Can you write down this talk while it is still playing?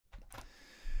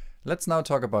Let's now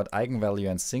talk about eigenvalue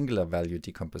and singular value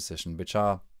decomposition, which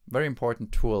are very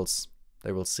important tools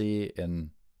they will see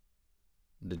in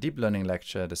the deep learning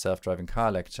lecture, the self-driving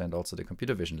car lecture, and also the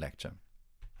computer vision lecture.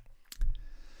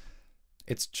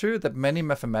 It's true that many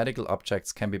mathematical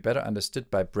objects can be better understood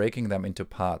by breaking them into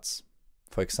parts.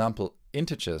 For example,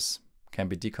 integers can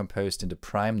be decomposed into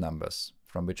prime numbers,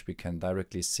 from which we can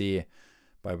directly see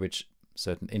by which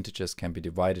certain integers can be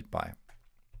divided by.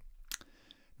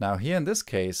 Now here in this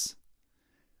case,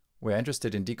 we're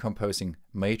interested in decomposing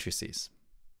matrices.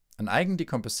 An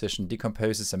eigendecomposition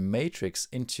decomposes a matrix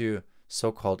into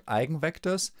so-called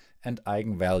eigenvectors and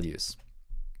eigenvalues.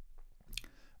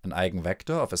 An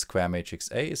eigenvector of a square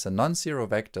matrix A is a non-zero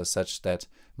vector such that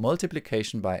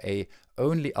multiplication by A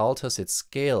only alters its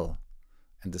scale,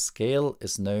 and the scale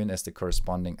is known as the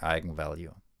corresponding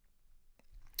eigenvalue.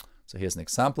 So here's an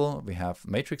example. We have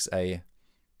matrix A,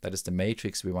 that is the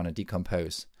matrix we want to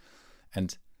decompose.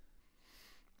 And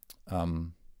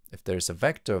if there is a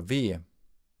vector V,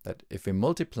 that if we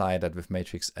multiply that with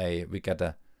matrix A, we get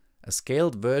a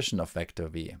scaled version of vector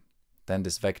V. Then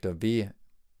this vector V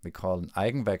we call an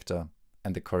eigenvector,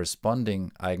 and the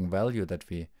corresponding eigenvalue that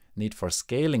we need for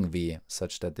scaling V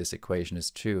such that this equation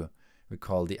is true, we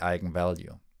call the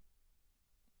eigenvalue.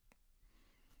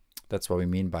 That's what we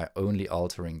mean by only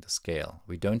altering the scale.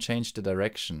 We don't change the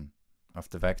direction of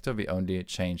the vector, we only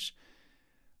change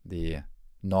the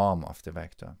norm of the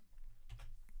vector.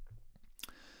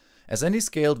 As any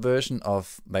scaled version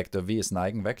of vector V is an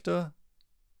eigenvector,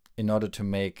 in order to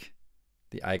make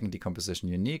the eigendecomposition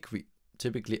unique, we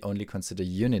typically only consider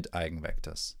unit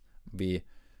eigenvectors. We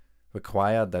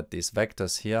require that these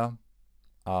vectors here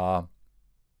are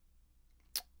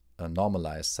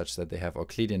normalized such that they have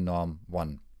Euclidean norm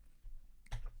 1.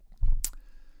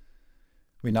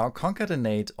 We now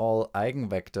concatenate all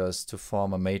eigenvectors to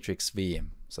form a matrix V.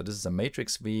 So this is a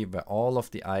matrix V where all of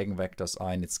the eigenvectors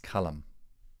are in its column.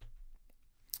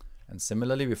 And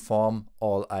similarly, we form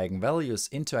all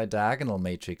eigenvalues into a diagonal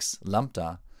matrix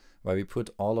lambda, where we put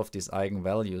all of these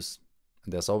eigenvalues,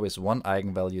 and there's always one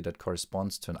eigenvalue that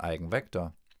corresponds to an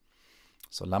eigenvector.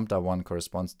 So lambda 1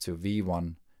 corresponds to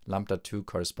V1, lambda 2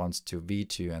 corresponds to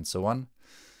V2, and so on.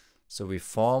 So we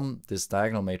form this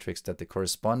diagonal matrix that the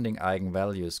corresponding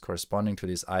eigenvalues corresponding to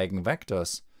these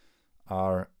eigenvectors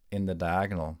are in the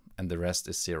diagonal, and the rest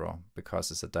is 0,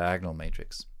 because it's a diagonal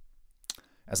matrix.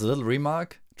 As a little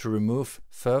remark, to remove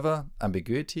further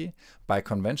ambiguity, by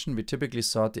convention we typically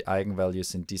sort the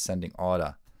eigenvalues in descending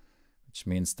order, which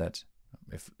means that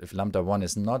if lambda 1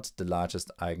 is not the largest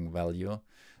eigenvalue,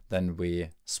 then we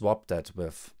swap that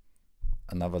with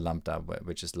another lambda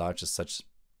which is largest such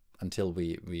until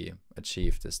we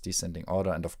achieve this descending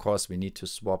order. And of course we need to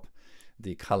swap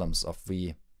the columns of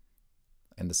V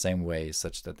in the same way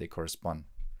such that they correspond.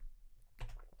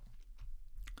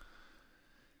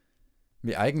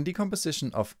 The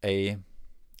eigendecomposition of A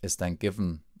is then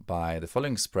given by the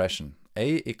following expression.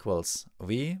 A equals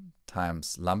V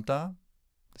times lambda,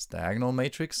 this diagonal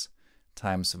matrix,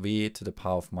 times V to the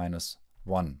power of minus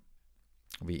 1,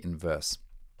 V inverse.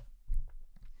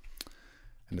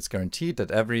 And it's guaranteed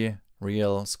that every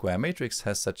real square matrix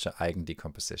has such an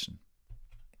eigendecomposition.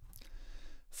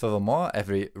 Furthermore,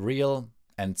 every real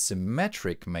and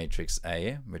symmetric matrix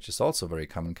A, which is also a very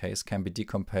common case, can be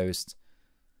decomposed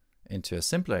into a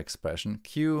simpler expression,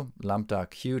 Q lambda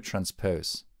Q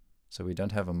transpose. So we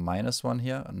don't have a minus 1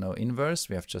 here, no inverse,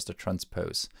 we have just a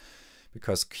transpose.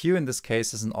 Because Q in this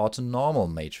case is an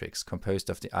orthonormal matrix composed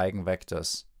of the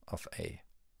eigenvectors of A.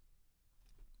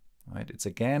 Right? It's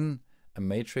again a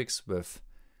matrix with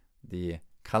the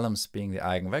columns being the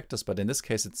eigenvectors, but in this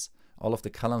case it's all of the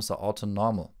columns are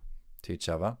orthonormal to each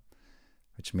other,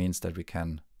 which means that we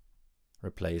can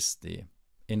replace the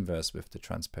inverse with the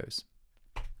transpose.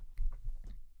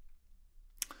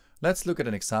 Let's look at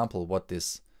an example what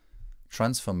this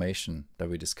transformation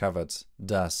that we discovered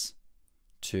does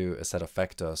to a set of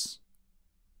vectors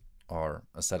or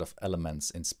a set of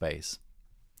elements in space.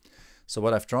 So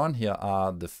what I've drawn here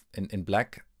are in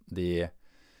black the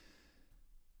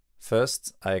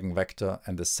first eigenvector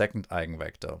and the second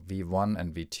eigenvector, V1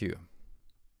 and V2.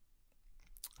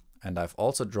 And I've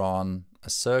also drawn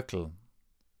a circle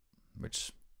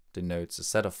which denotes a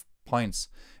set of points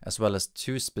as well as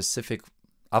two specific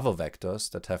other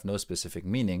vectors that have no specific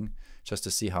meaning, just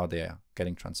to see how they are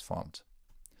getting transformed.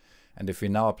 And if we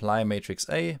now apply matrix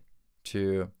A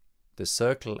to this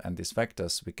circle and these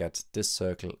vectors, we get this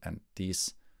circle and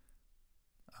these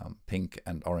pink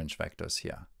and orange vectors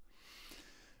here.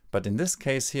 But in this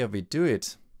case here, we do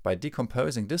it by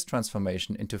decomposing this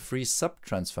transformation into 3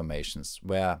 sub-transformations,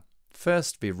 where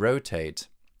first we rotate,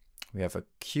 we have a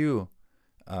Q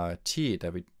t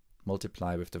that we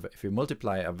multiply with if we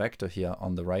multiply a vector here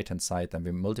on the right hand side, then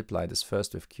we multiply this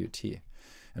first with qt.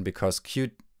 And because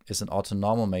q is an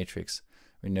orthonormal matrix,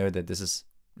 we know that this is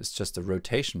just a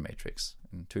rotation matrix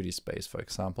in 2D space, for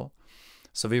example.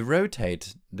 So we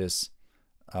rotate this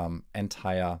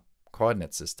entire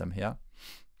coordinate system here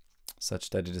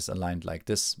such that it is aligned like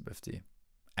this with the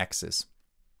axis.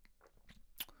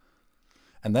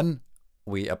 And then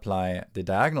we apply the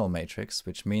diagonal matrix,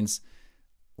 which means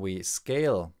we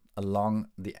scale along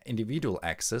the individual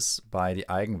axis by the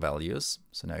eigenvalues.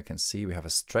 So now you can see we have a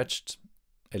stretched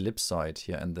ellipsoid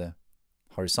here in the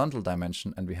horizontal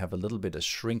dimension, and we have a little bit a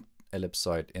shrink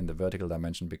ellipsoid in the vertical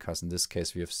dimension, because in this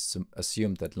case we have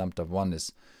assumed that lambda 1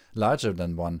 is larger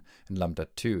than 1 and lambda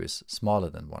 2 is smaller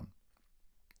than 1.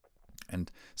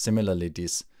 And similarly,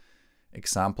 these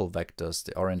example vectors,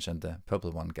 the orange and the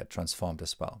purple one, get transformed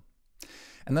as well.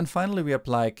 And then finally we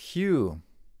apply q,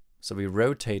 so we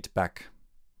rotate back.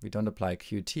 We don't apply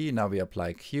qt, now we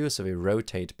apply q, so we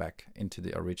rotate back into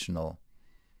the original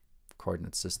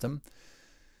coordinate system.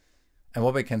 And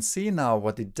what we can see now,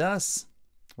 what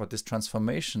this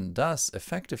transformation does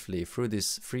effectively through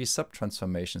these three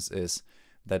subtransformations is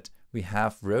that we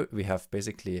have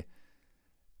basically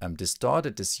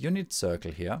distorted this unit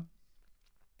circle here,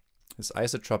 this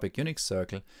isotropic unit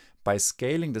circle, by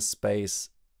scaling the space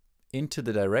into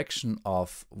the direction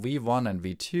of v1 and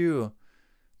v2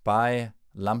 by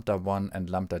lambda 1 and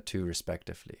lambda 2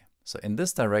 respectively. So in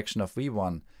this direction of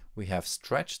v1 we have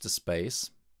stretched the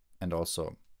space and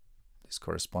also these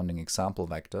corresponding example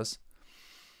vectors,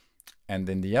 and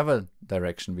in the other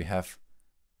direction we have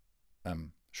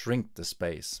shrink the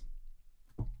space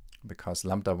because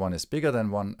lambda 1 is bigger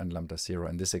than 1 and lambda 0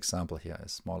 in this example here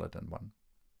is smaller than 1.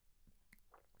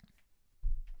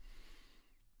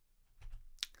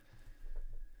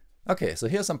 Okay, so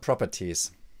here are some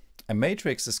properties. A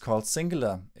matrix is called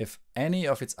singular if any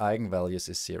of its eigenvalues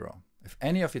is 0. If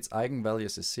any of its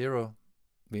eigenvalues is 0,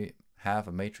 we have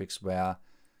a matrix where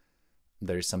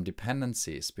there is some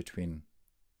dependencies between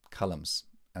columns,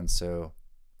 and so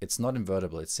it's not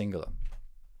invertible, it's singular.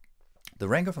 The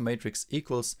rank of a matrix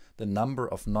equals the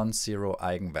number of non-zero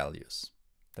eigenvalues.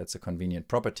 That's a convenient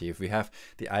property. If we have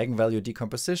the eigenvalue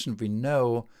decomposition, we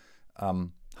know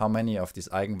how many of these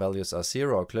eigenvalues are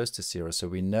 0 or close to 0, so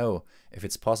we know if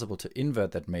it's possible to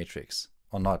invert that matrix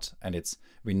or not, and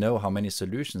we know how many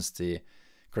solutions the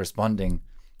corresponding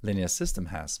linear system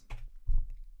has.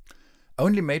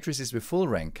 Only matrices with full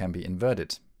rank can be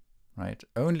inverted, right?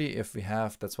 Only if we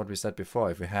have, that's what we said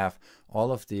before, if we have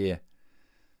all of the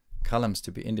columns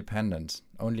to be independent,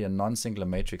 only a non-singular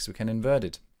matrix, we can invert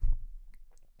it.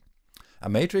 A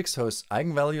matrix whose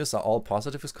eigenvalues are all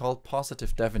positive is called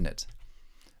positive definite.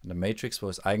 And a matrix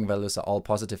whose eigenvalues are all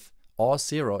positive or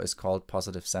 0 is called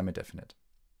positive semi-definite.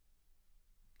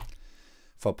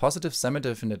 For positive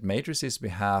semi-definite matrices, we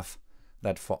have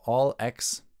that for all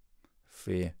x, if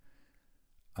we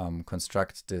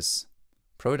construct this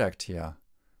product here,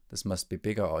 this must be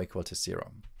bigger or equal to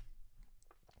 0.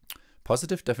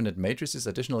 Positive definite matrices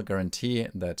additional guarantee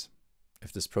that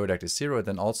if this product is 0,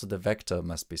 then also the vector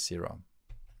must be 0.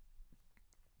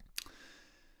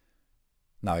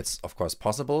 Now it's of course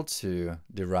possible to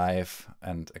derive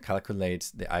and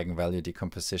calculate the eigenvalue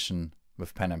decomposition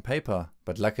with pen and paper,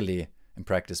 but luckily in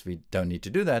practice we don't need to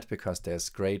do that because there's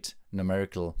great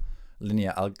numerical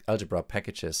linear algebra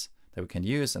packages that we can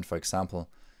use. And for example,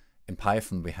 in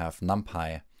Python we have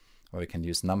NumPy, where we can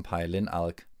use numpy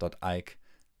linalg.eig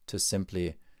to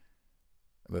simply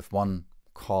with one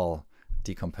call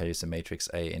decompose a matrix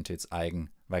A into its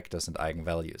eigenvectors and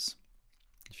eigenvalues.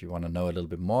 If you want to know a little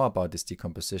bit more about this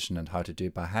decomposition and how to do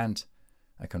it by hand,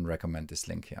 I can recommend this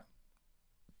link here.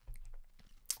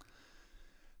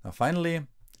 Now finally,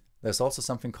 there's also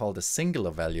something called a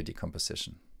singular value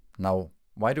decomposition. Now,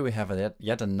 why do we have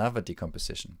yet another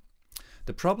decomposition?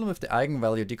 The problem with the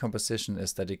eigenvalue decomposition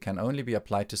is that it can only be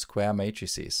applied to square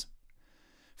matrices.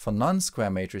 For non-square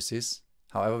matrices,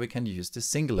 however, we can use the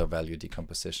singular value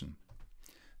decomposition.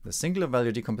 The singular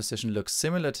value decomposition looks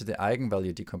similar to the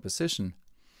eigenvalue decomposition,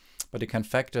 but it can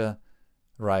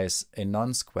factorize a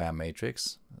non-square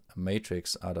matrix, a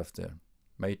matrix out of the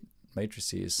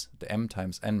matrices, the m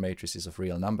times n matrices of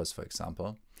real numbers, for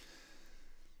example.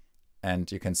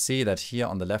 And you can see that here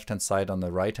on the left-hand side, on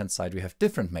the right-hand side, we have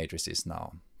different matrices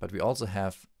now, but we also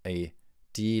have a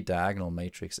d-diagonal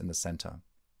matrix in the center.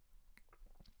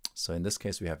 So in this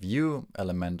case, we have U,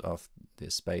 element of the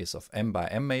space of m by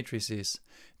m matrices,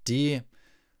 D,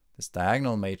 this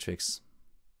diagonal matrix,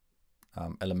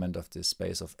 element of the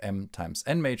space of m times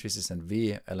n matrices, and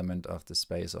V, element of the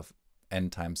space of n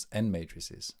times n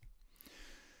matrices.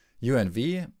 U and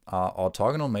V are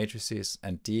orthogonal matrices,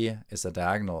 and D is a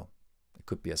diagonal. It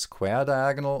could be a square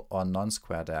diagonal or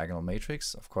non-square diagonal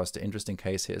matrix. Of course, the interesting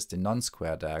case here is the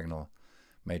non-square diagonal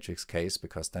matrix case,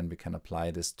 because then we can apply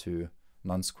this to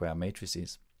non-square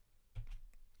matrices.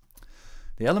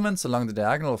 The elements along the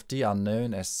diagonal of D are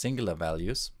known as singular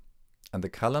values, and the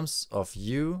columns of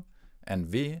U and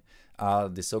V are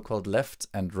the so-called left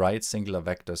and right singular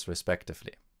vectors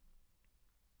respectively.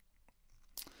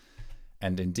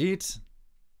 And indeed,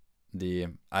 the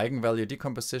eigenvalue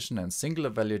decomposition and singular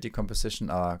value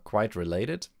decomposition are quite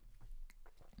related.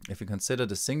 If you consider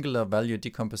the singular value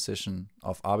decomposition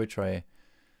of arbitrary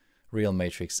real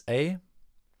matrix A,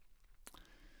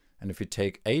 and if we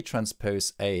take A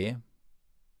transpose A,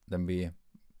 then we,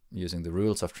 using the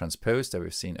rules of transpose that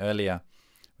we've seen earlier,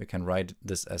 we can write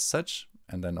this as such,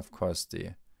 and then of course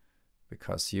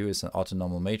because U is an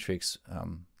orthonormal matrix,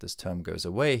 this term goes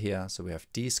away here, so we have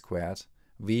D squared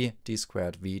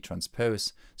V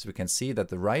transpose. So we can see that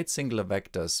the right singular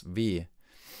vectors V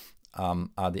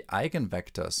are the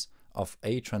eigenvectors of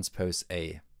A transpose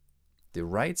A. The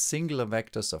right singular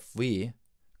vectors of V,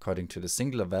 according to the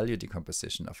singular value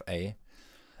decomposition of A,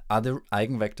 are the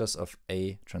eigenvectors of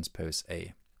A transpose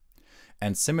A.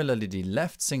 And similarly, the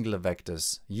left singular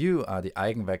vectors U are the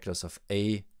eigenvectors of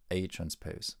A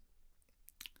transpose.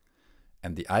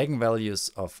 And the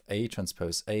eigenvalues of A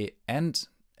transpose A and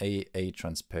A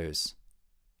transpose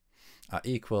are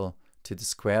equal to the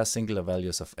square singular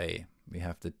values of A. We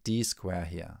have the D square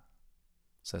here.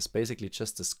 So it's basically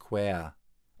just a square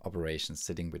operation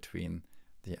sitting between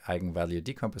the eigenvalue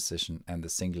decomposition and the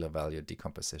singular value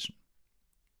decomposition.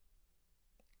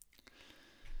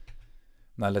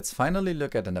 Now let's finally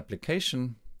look at an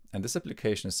application, and this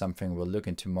application is something we'll look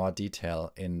into more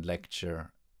detail in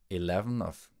lecture 11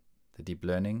 of the deep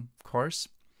learning course.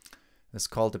 It's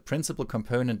called the Principal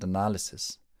Component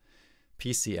Analysis,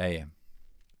 PCA.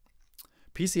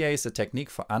 PCA is a technique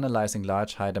for analyzing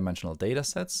large high-dimensional data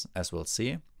sets, as we'll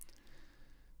see.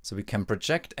 So we can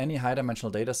project any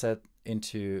high-dimensional data set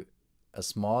into a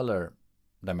smaller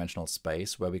dimensional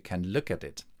space where we can look at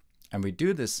it. And we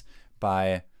do this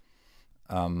by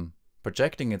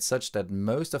projecting it such that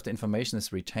most of the information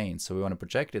is retained. So we want to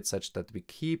project it such that we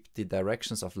keep the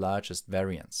directions of largest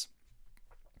variance.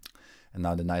 And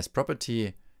now the nice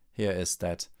property here is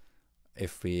that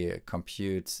if we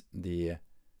compute the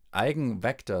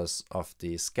eigenvectors of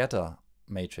the scatter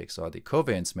matrix or the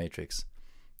covariance matrix,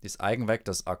 these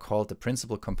eigenvectors are called the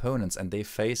principal components, and they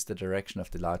face the direction of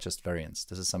the largest variance.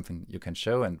 This is something you can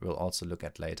show and we'll also look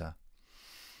at later.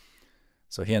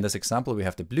 So here in this example, we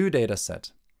have the blue data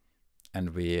set,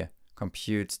 and we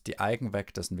compute the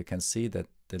eigenvectors, and we can see that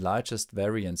the largest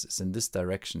variance is in this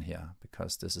direction here,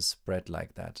 because this is spread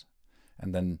like that.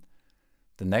 And then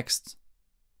the next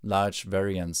large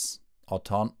variance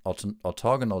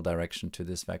orthogonal direction to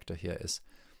this vector here is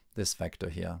this vector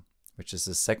here, which is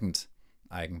the second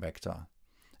eigenvector.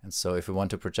 And so if we want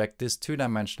to project this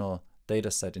two-dimensional data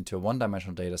set into a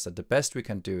one-dimensional data set, the best we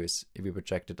can do is if we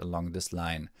project it along this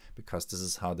line, because this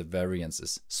is how the variance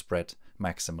is spread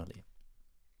maximally.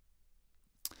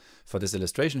 For this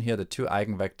illustration here, the two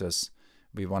eigenvectors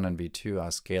v1 and v2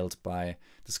 are scaled by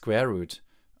the square root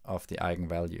of the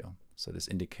eigenvalue. So this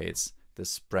indicates the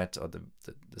spread or the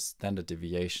standard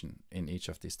deviation in each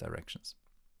of these directions.